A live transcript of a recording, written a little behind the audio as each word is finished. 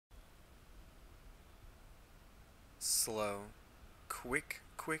slow, quick,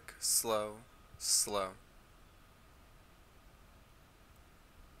 quick, slow, slow.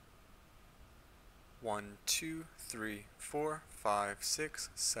 1, 2, 3, 4, 5, 6,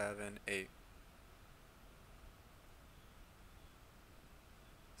 7, 8.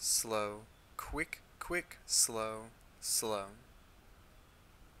 Slow, quick, quick, slow, slow.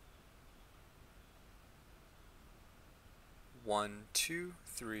 1, 2,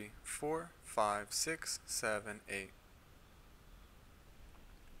 3, 4, 5, 6, 7, 8.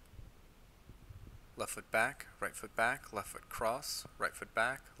 Left foot back, left foot cross, right foot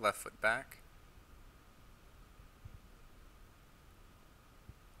back, left foot back.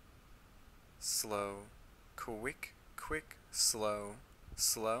 Slow, quick, quick, slow,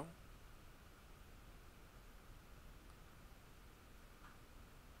 slow.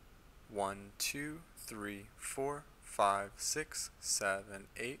 1, 2, 3, 4, 5, 6, 7,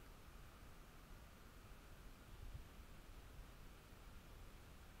 8.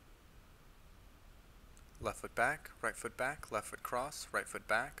 Left foot back, left foot cross, right foot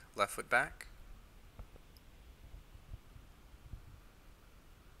back, left foot back.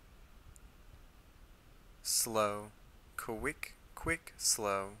 Slow, quick, quick,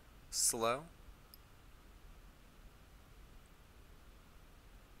 slow, slow.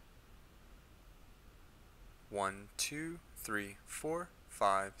 1, 2, 3, 4,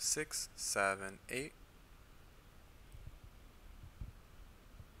 5, 6, 7, 8.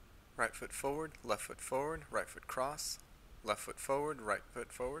 Right foot forward, right foot cross, left foot forward, right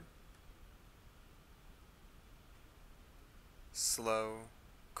foot forward. Slow,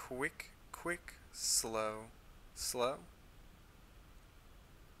 quick, quick, slow, slow.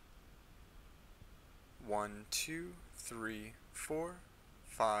 1, 2, 3, 4,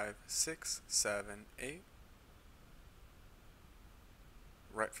 5, 6, 7, 8.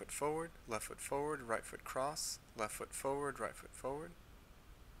 Right foot forward, right foot cross, left foot forward, right foot forward.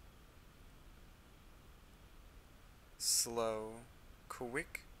 Slow,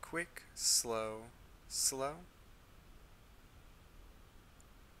 quick, quick, slow, slow.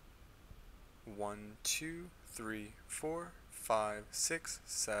 1, 2, 3, 4, 5, 6,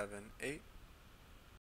 7, 8.